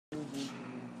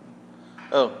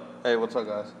Oh, hey, what's up,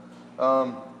 guys?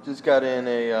 Just got in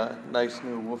a nice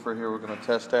new woofer here we're going to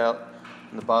test out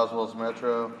in the Boswells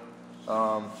Metro.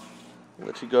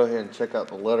 Let you go ahead and check out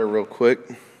the letter real quick.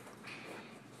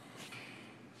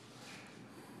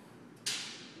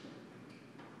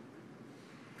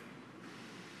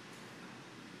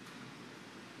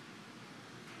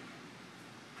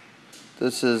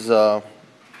 This is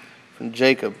from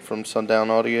Jacob from Sundown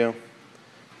Audio.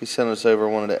 He sent us over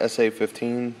one of the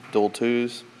sa15 dual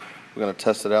 2s. We're going to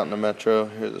test it out in the Metro.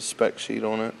 Here's a spec sheet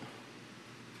on it.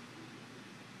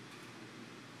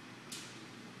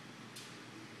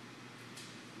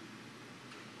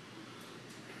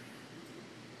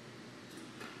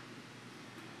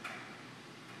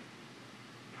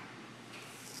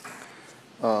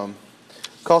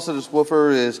 Cost of this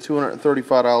woofer is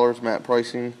 $235 MAT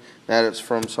pricing. That is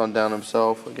from Sundown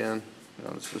himself. Again,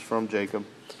 this is from Jacob.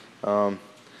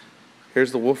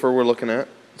 Here's the woofer we're looking at.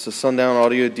 It's a Sundown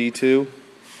Audio D2.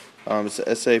 It's a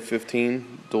sa15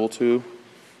 dual 2.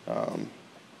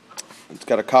 It's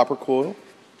got a copper coil.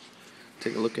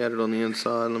 Take a look at it on the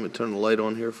inside. Let me turn the light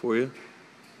on here for you.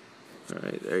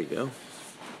 Alright, there you go.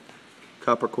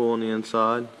 Copper coil on the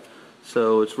inside.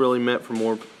 So it's really meant for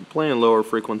more playing lower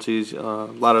frequencies. A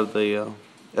lot of the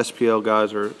SPL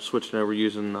guys are switching over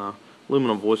using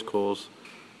aluminum voice coils,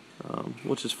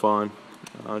 which is fine.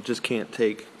 Just can't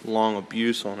take long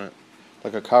abuse on it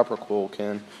like a copper coil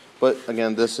can. But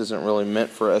again, this isn't really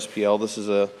meant for SPL. This is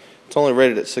it's only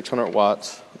rated at 600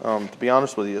 watts. To be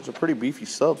honest with you, it's a pretty beefy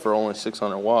sub for only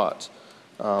 600 watts.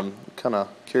 Kind of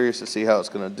curious to see how it's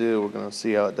going to do. We're going to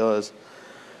see how it does.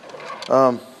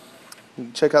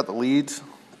 Check out the leads.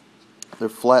 They're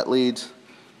flat leads.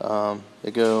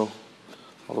 They go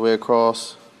all the way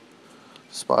across.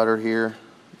 Spider here.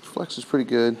 Flexes pretty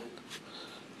good.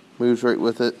 Moves right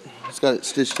with it. It's got it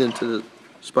stitched into the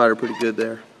spider pretty good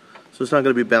there. So it's not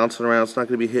going to be bouncing around. It's not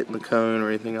going to be hitting the cone or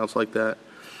anything else like that.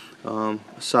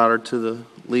 Soldered to the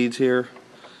leads here.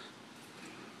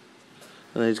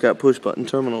 And then he's got push button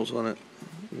terminals on it.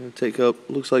 Take up.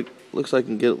 Looks like I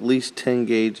can get at least 10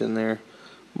 gauge in there.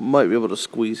 Might be able to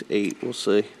squeeze 8. We'll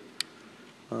see.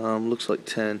 Looks like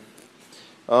 10.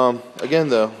 Again,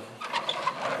 though,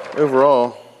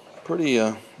 overall, pretty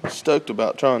stoked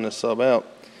about trying this sub out.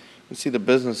 You see the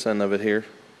business end of it here.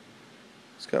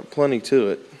 It's got plenty to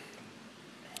it.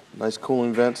 Nice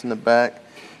cooling vents in the back.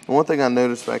 And one thing I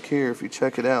noticed back here, if you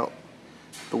check it out,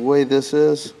 the way this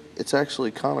is, it's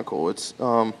actually conical. It's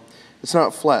not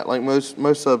flat like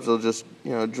most subs. They'll just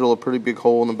drill a pretty big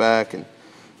hole in the back and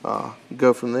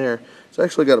go from there. It's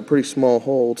actually got a pretty small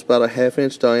hole. It's about a 1/2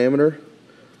 inch diameter,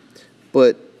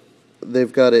 but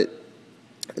they've got it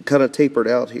kind of tapered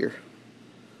out here.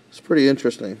 It's pretty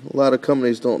interesting. A lot of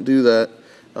companies don't do that.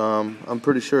 I'm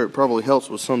pretty sure it probably helps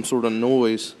with some sort of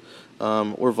noise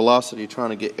or velocity, trying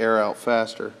to get air out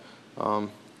faster. Kind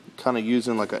of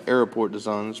using like an airport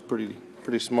design. It's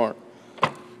pretty smart.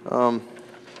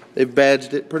 They've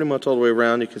badged it pretty much all the way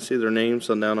around. You can see their name,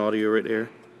 Sundown Audio, right there.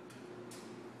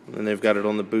 And they've got it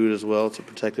on the boot as well. It's a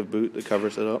protective boot that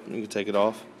covers it up. You can take it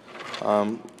off.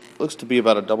 Looks to be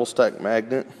about a double stack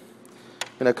magnet.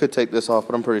 And I could take this off,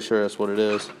 but I'm pretty sure that's what it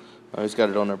is. He's got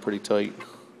it on there pretty tight.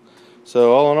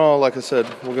 So all in all, like I said,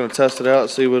 we're going to test it out,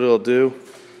 see what it'll do.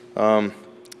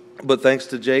 But thanks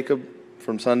to Jacob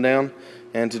from Sundown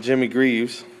and to Jimmy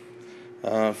Greaves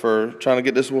for trying to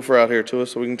get this woofer out here to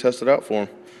us so we can test it out for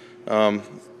him.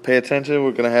 Pay attention.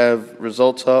 We're going to have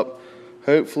results up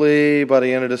hopefully by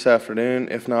the end of this afternoon,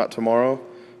 if not tomorrow.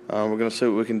 We're going to see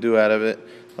what we can do out of it.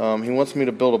 He wants me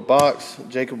to build a box.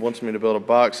 Jacob wants me to build a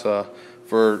box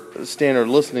for standard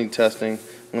listening testing.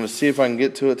 I'm going to see if I can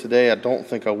get to it today. I don't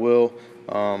think I will,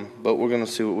 but we're going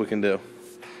to see what we can do.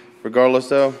 Regardless,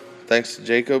 though, thanks to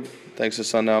Jacob, thanks to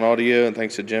Sundown Audio, and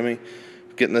thanks to Jimmy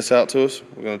for getting this out to us.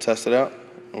 We're going to test it out.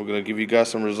 We're going to give you guys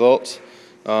some results,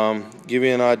 give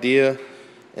you an idea.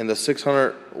 In the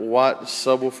 600 watt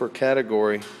subwoofer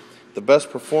category, the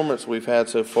best performance we've had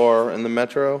so far in the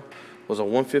Metro was a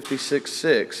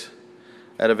 156.6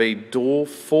 out of a dual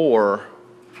 4.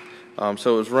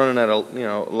 So it was running at a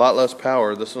lot less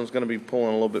power. This one's going to be pulling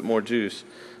a little bit more juice.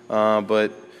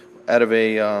 But out of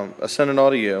a Ascendant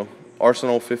Audio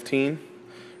Arsenal 15,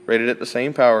 rated at the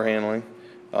same power handling,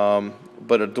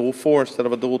 but a dual 4 instead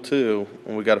of a dual 2,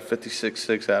 and we got a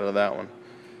 56.6 out of that one.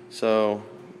 So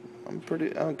I'm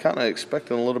kind of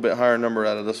expecting a little bit higher number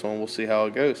out of this one. We'll see how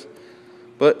it goes.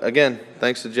 But again,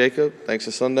 thanks to Jacob, thanks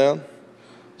to Sundown.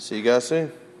 See you guys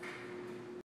soon.